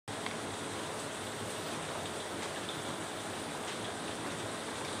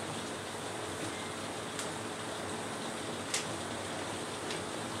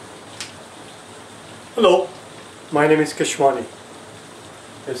Hello, my name is Keshwani.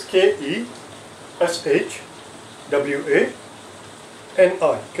 It's Keshwani,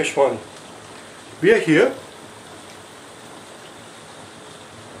 Keshwani. We are here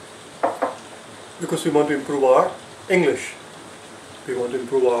because we want to improve our English. We want to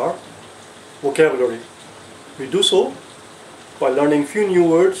improve our vocabulary. We do so by learning few new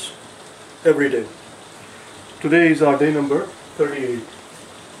words every day. Today is our day number 38.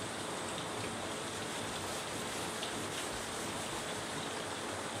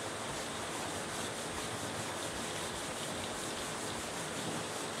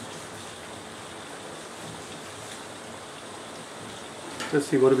 Let's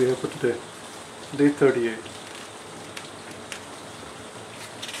see what we have for today. Day 38.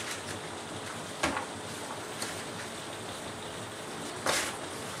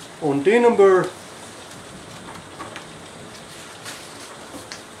 On day number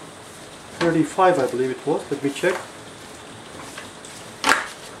 35, I believe it was. Let me check.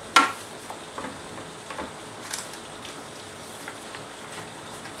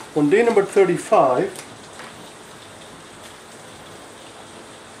 On day number 35,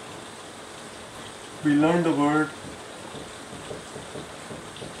 we learned the word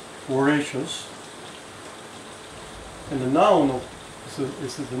voracious, and the noun of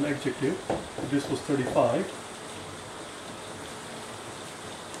this is an adjective. This was 35.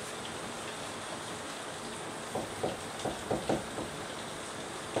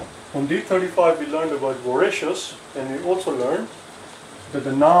 On day 35 we learned the word voracious, and we also learned that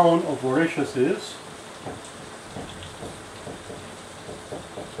the noun of voracious is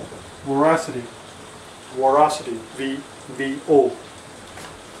voracity. Voracity, V-V-O.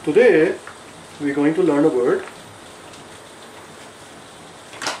 Today we're going to learn a word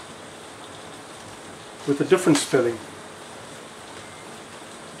with a different spelling.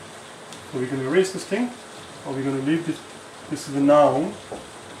 So we're going to erase this thing, or we're going to leave this. This is the noun.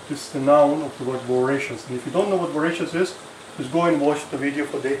 This is the noun of the word voracious. And if you don't know what voracious is, just go and watch the video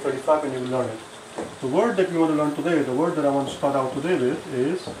for day 35 and you will learn it. The word that we want to learn today, the word that I want to start out today with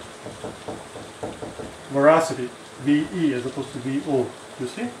is veracity, V-E as opposed to V-O. You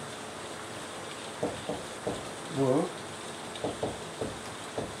see?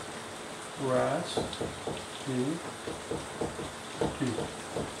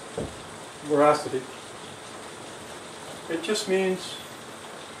 Veracity. It just means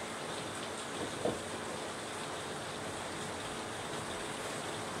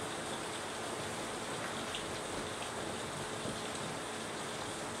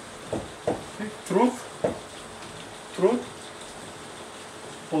truthfulness.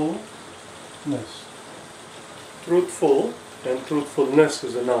 Truthful and truthfulness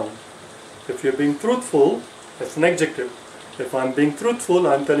is a noun. If you're being truthful, that's an adjective. If I'm being truthful,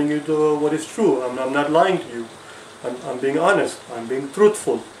 I'm telling you what is true. I'm not lying to you. I'm being honest. I'm being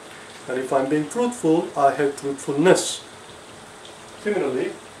truthful. And if I'm being truthful, I have truthfulness.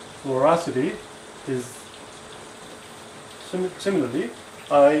 Similarly, veracity is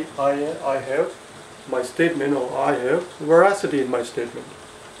I have my statement, or I have veracity in my statement.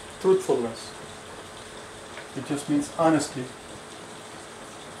 Truthfulness. It just means honesty.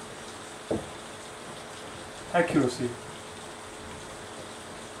 Accuracy.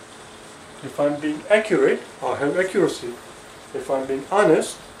 If I'm being accurate, I have accuracy. If I'm being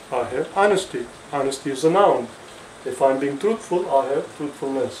honest, I have honesty. Honesty is a noun. If I'm being truthful, I have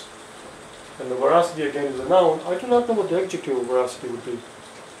truthfulness. And the veracity again is a noun. I do not know what the adjective of veracity would be.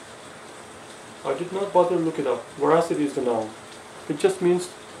 I did not bother to look it up. Veracity is the noun. It just means...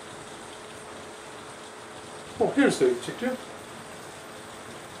 Oh, here's the adjective.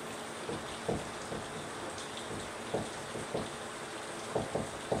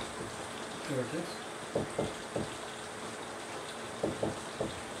 There it is.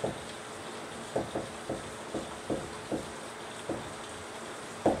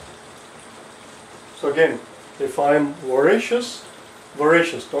 So again, if I am voracious,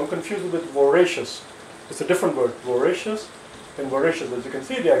 don't confuse it with voracious. It's a different word. Voracious and voracious. As you can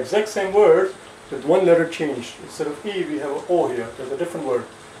see, they are exact same word with one letter changed. Instead of E, we have an O here. There's a different word.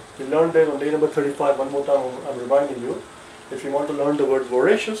 We learned that on day number 35. One more time, I'm reminding you. If you want to learn the word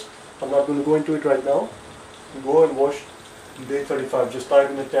voracious, I'm not going to go into it right now. You go and watch day 35. Just type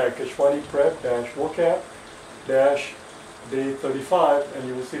in the tag Keshwani Prep -vocab day 35, and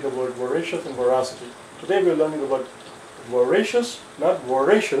you will see the word voracious and veracity. Today we're learning the word voracious, not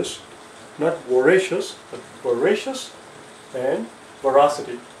voracious, but voracious, and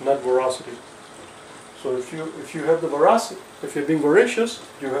veracity, not veracity. So if you have the veracity, if you're being voracious,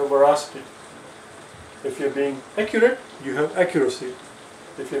 you have veracity. If you're being accurate, you have accuracy.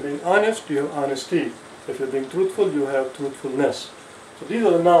 If you're being honest, you have honesty. If you're being truthful, you have truthfulness. So these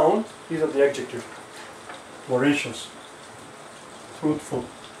are the nouns, these are the adjectives. Veracious, truthful.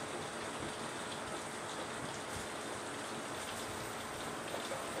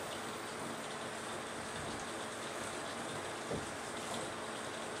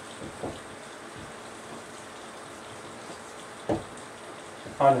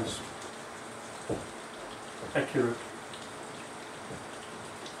 Honest, accurate,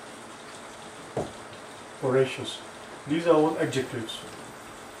 veracious. These are all adjectives,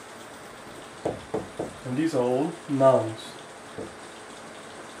 and these are all nouns.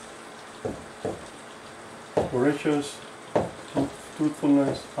 Veracious,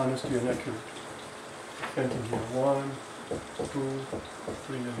 truthfulness, honesty, and accurate. Anything here? 1, 2,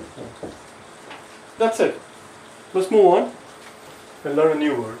 3, and 4. That's it. Let's move on and learn a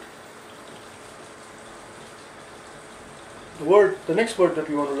new word. The next word that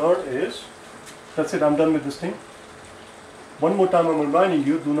we want to learn is, that's it, I'm done with this thing. One more time I'm reminding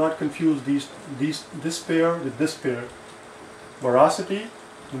you, do not confuse this pair with this pair. Veracity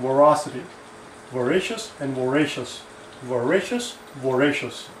and veracity. Veracious and voracious. Veracious,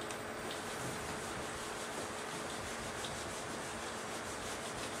 voracious.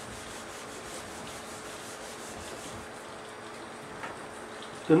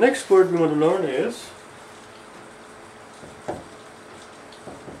 The next word we want to learn is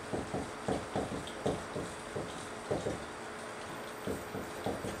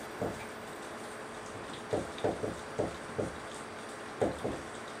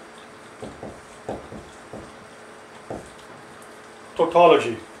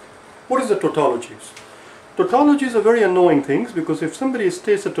tautology. What is a tautology? Tautologies are very annoying things, because if somebody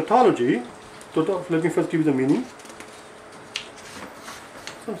states a tautology, let me first give you the meaning.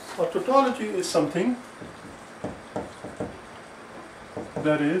 A tautology is something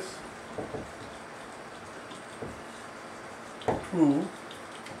that is true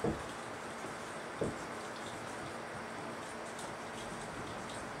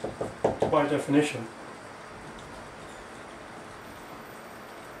by definition.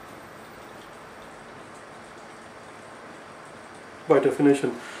 By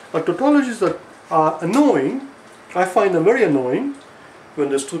definition. Tautologies are annoying. I find them very annoying when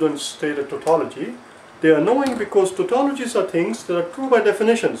the students state a tautology. They are annoying because tautologies are things that are true by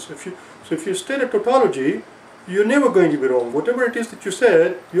definitions. So if you state a tautology, you're never going to be wrong. Whatever it is that you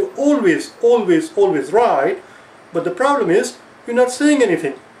said, you're always right. But the problem is, you're not saying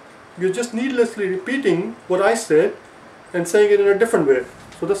anything. You're just needlessly repeating what I said and saying it in a different way.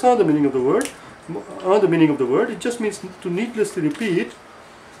 So that's not the meaning of the word. Another meaning of the word, it just means to needlessly repeat,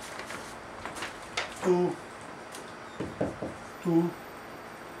 to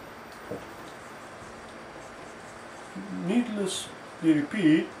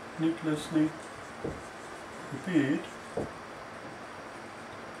needlessly repeat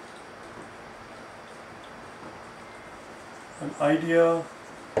an idea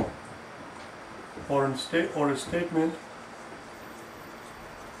or a statement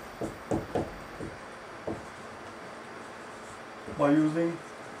by using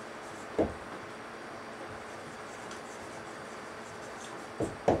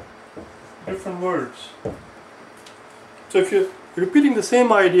different words. So if you're repeating the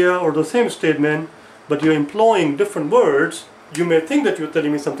same idea or the same statement, but you're employing different words, you may think that you're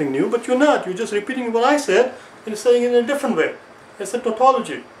telling me something new, but you're not. You're just repeating what I said and saying it in a different way. It's a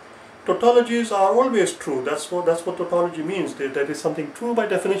tautology. Tautologies are always true. That's what tautology means. That is something true by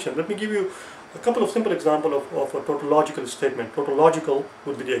definition. Let me give you a couple of simple examples of a tautological statement. Tautological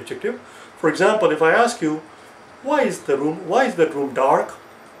would be the adjective. For example, if I ask you, why is that room dark?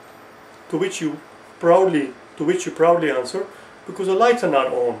 To which you proudly answer, because the lights are not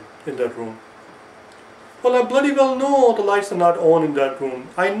on in that room. Well, I bloody well know the lights are not on in that room.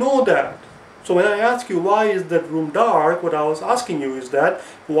 I know that. So when I ask you why is that room dark, what I was asking you is that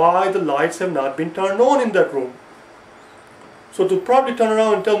why the lights have not been turned on in that room. So to probably turn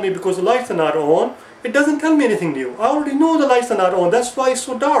around and tell me because the lights are not on, it doesn't tell me anything new. I already know the lights are not on. That's why it's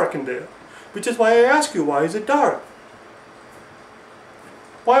so dark in there. Which is why I ask you, why is it dark?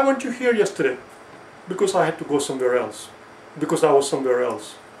 Why weren't you here yesterday? Because I had to go somewhere else. Because I was somewhere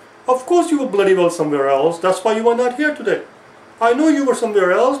else. Of course you were bloody well somewhere else. That's why you were not here today. I know you were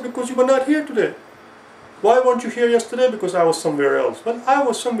somewhere else because you were not here today. Why weren't you here yesterday? Because I was somewhere else. Well, I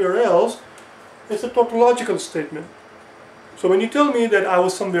was somewhere else. It's a tautological statement. So when you tell me that I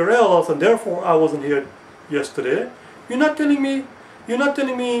was somewhere else and therefore I wasn't here yesterday, you're not telling me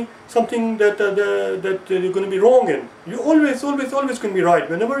something that you're going to be wrong in. You're always going to be right.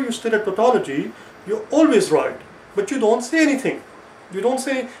 Whenever you state a tautology, you're always right. But you don't say anything. You don't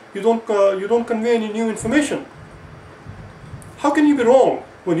say, you don't convey any new information. How can you be wrong?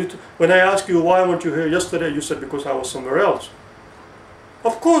 When I ask you why weren't you here yesterday, you said because I was somewhere else.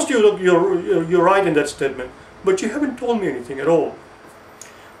 Of course you're right in that statement, but you haven't told me anything at all.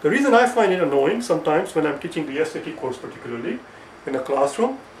 The reason I find it annoying sometimes when I'm teaching the SAT course, particularly in a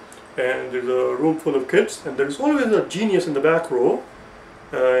classroom, and there's a room full of kids, and there's always a genius in the back row,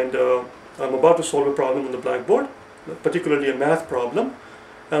 and I'm about to solve a problem on the blackboard, particularly a math problem,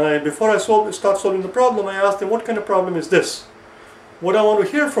 and before I start solving the problem, I ask them, what kind of problem is this? What I want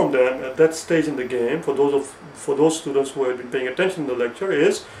to hear from them at that stage in the game, for those students who have been paying attention to the lecture,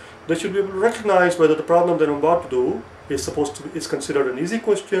 is they should be able to recognize whether the problem that I'm about to do is considered an easy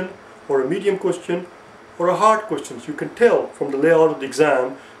question, or a medium question, or a hard question. You can tell from the layout of the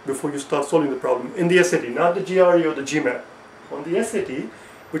exam before you start solving the problem in the SAT, not the GRE or the GMAT. On the SAT,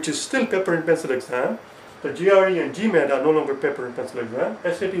 which is still paper and pencil exam, the GRE and GMAT are no longer paper and pencil exam.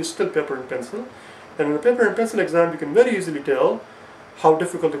 SAT is still paper and pencil, and in the paper and pencil exam, you can very easily tell how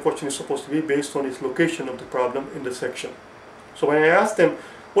difficult the question is supposed to be based on its location of the problem in the section. So when I ask them,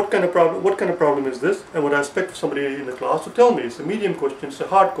 what kind of problem is this, and what I expect somebody in the class to tell me, it's a medium question, it's a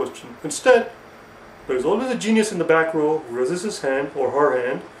hard question. Instead, there's always a genius in the back row who raises his hand or her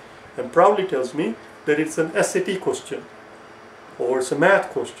hand and proudly tells me that it's an SAT question or it's a math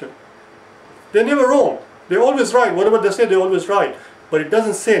question. They're never wrong. They're always right. Whatever they say, they're always right. But it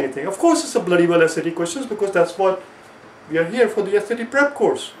doesn't say anything. Of course it's a bloody well SAT questions, because that's what we are here for, the SAT prep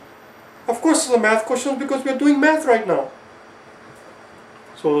course. Of course it's a math question because we are doing math right now.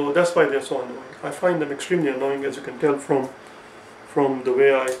 So that's why they're so annoying. I find them extremely annoying, as you can tell from the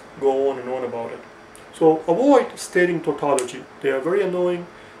way I go on and on about it. So avoid stating tautology. They are very annoying,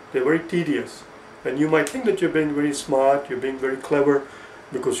 they're very tedious. And you might think that you're being very smart, you're being very clever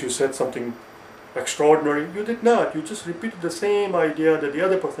because you said something extraordinary. You did not. You just repeated the same idea that the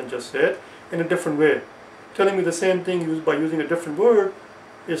other person just said in a different way. Telling me the same thing by using a different word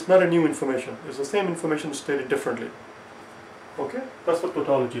is not a new information. It's the same information stated differently. Okay? That's what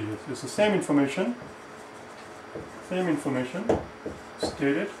tautology is. It's the same information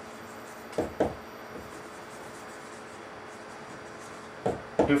stated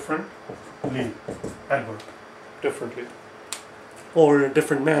differently, adverb, differently, or in a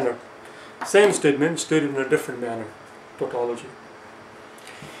different manner. Same statement stated in a different manner, tautology.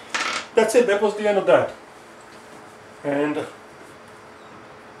 That's it, that was the end of that. And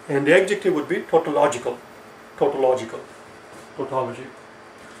the adjective would be tautological, tautology.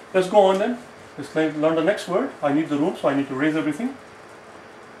 Let's go on then. Let's learn the next word. I need the room, so I need to erase everything.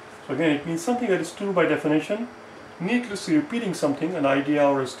 So again, it means something that is true by definition, needlessly repeating something, an idea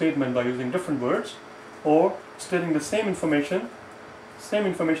or a statement by using different words, or stating the same information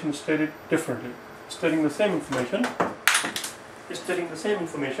is stated differently. Stating the same information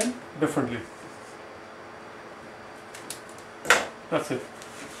differently. That's it.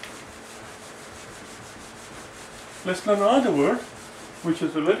 Let's learn another word which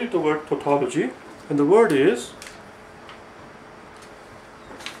is related to the word tautology, and the word is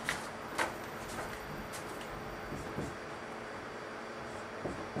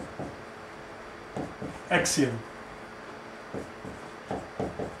axiom.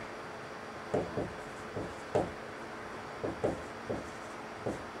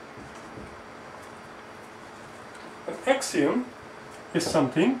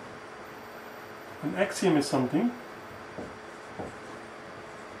 An axiom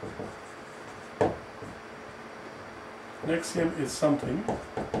is something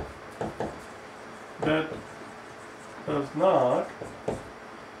that does not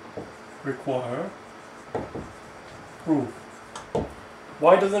require proof.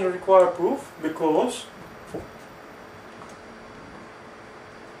 Why doesn't it require proof? Because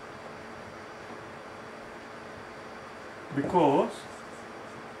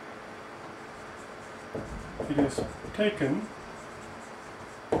it is taken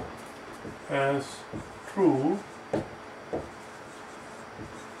as true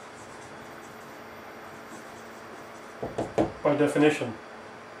by definition.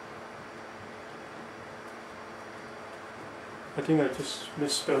 I think I just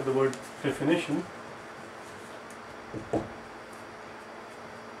misspelled the word definition.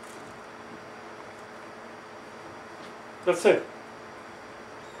 That's it.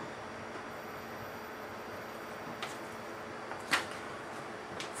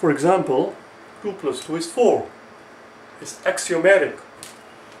 For example, 2 plus 2 is 4. It's axiomatic.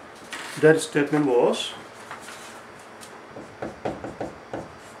 That statement was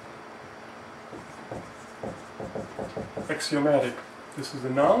axiomatic. This is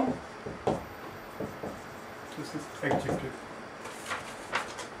the noun. This is adjective.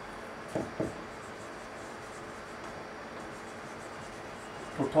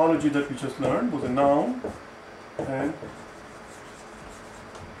 tautology that we just learned was a noun, and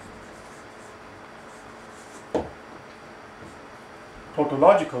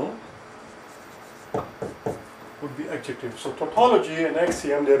tautological would be adjective. So tautology and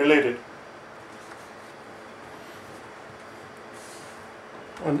axiom, they're related.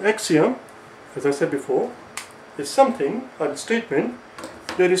 An axiom, as I said before, is something, a statement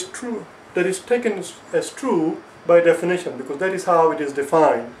that is true, that is taken as true by definition, because that is how it is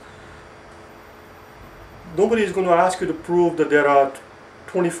defined. Nobody is going to ask you to prove that there are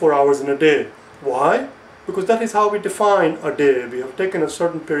 24 hours in a day. Why? Because that is how we define a day. We have taken a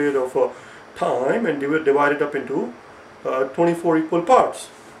certain period of time and divided up into 24 equal parts.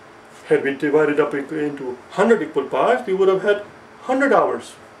 Had we divided up into 100 equal parts, we would have had 100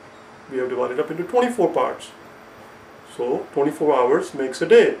 hours. We have divided up into 24 parts. So 24 hours makes a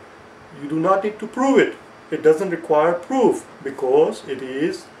day. You do not need to prove it. It doesn't require proof because it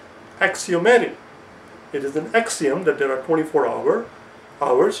is axiomatic. It is an axiom that there are 24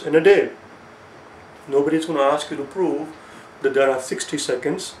 hours in a day. Nobody is going to ask you to prove that there are 60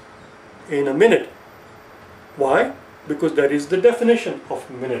 seconds in a minute. Why? Because that is the definition of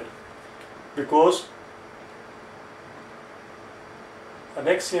minute. Because an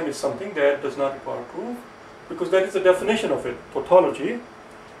axiom is something that does not require proof, because that is the definition of it. Tautology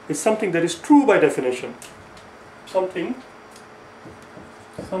is something that is true by definition. Something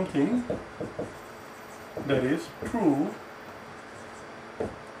that is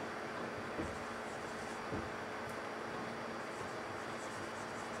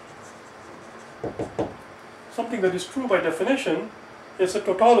true by definition is a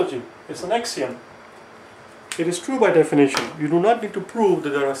tautology. It's an axiom. It is true by definition. You do not need to prove that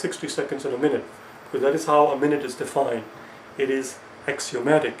there are 60 seconds in a minute, because that is how a minute is defined. It is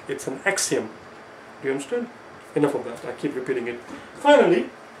axiomatic. It's an axiom. Do you understand? Enough of that. I keep repeating it. Finally,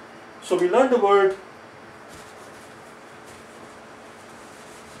 so we learned the word.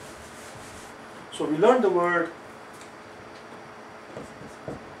 So we learned the word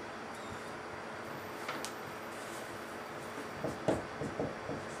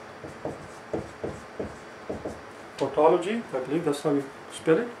tautology, I believe that's how you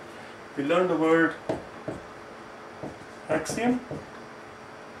spell it. We learned the word axiom,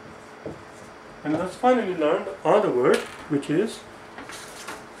 and let's finally learn another word, which is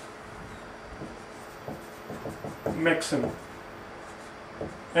maxim.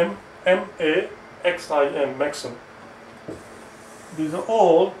 M-A-X-I-M, maxim. These are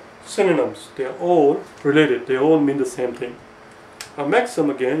all synonyms. They are all related. They all mean the same thing. A maxim,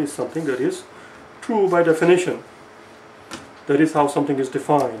 again, is something that is true by definition. That is how something is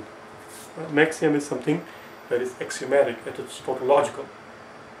defined. A maxim is something that is axiomatic, that is tautological.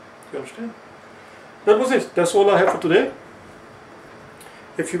 You understand? That was it. That's all I have for today.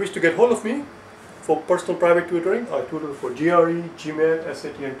 If you wish to get hold of me for personal private tutoring, I tutor for GRE, GMAT,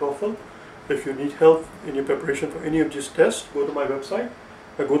 SAT and TOEFL. If you need help in your preparation for any of these tests, go to my website.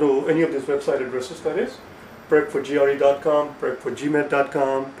 Go to any of these website addresses, that is. prepforgre.com,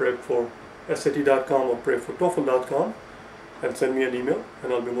 prepforgmat.com, prepforsat.com or prepfortoefl.com, and send me an email,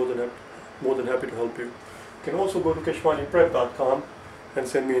 and I'll be more than happy to help you. You can also go to keshwaniprep.com and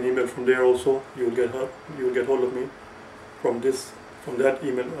send me an email from there also. You'll get hold of me from that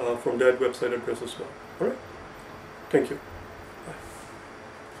email, from that website address as well. All right. Thank you.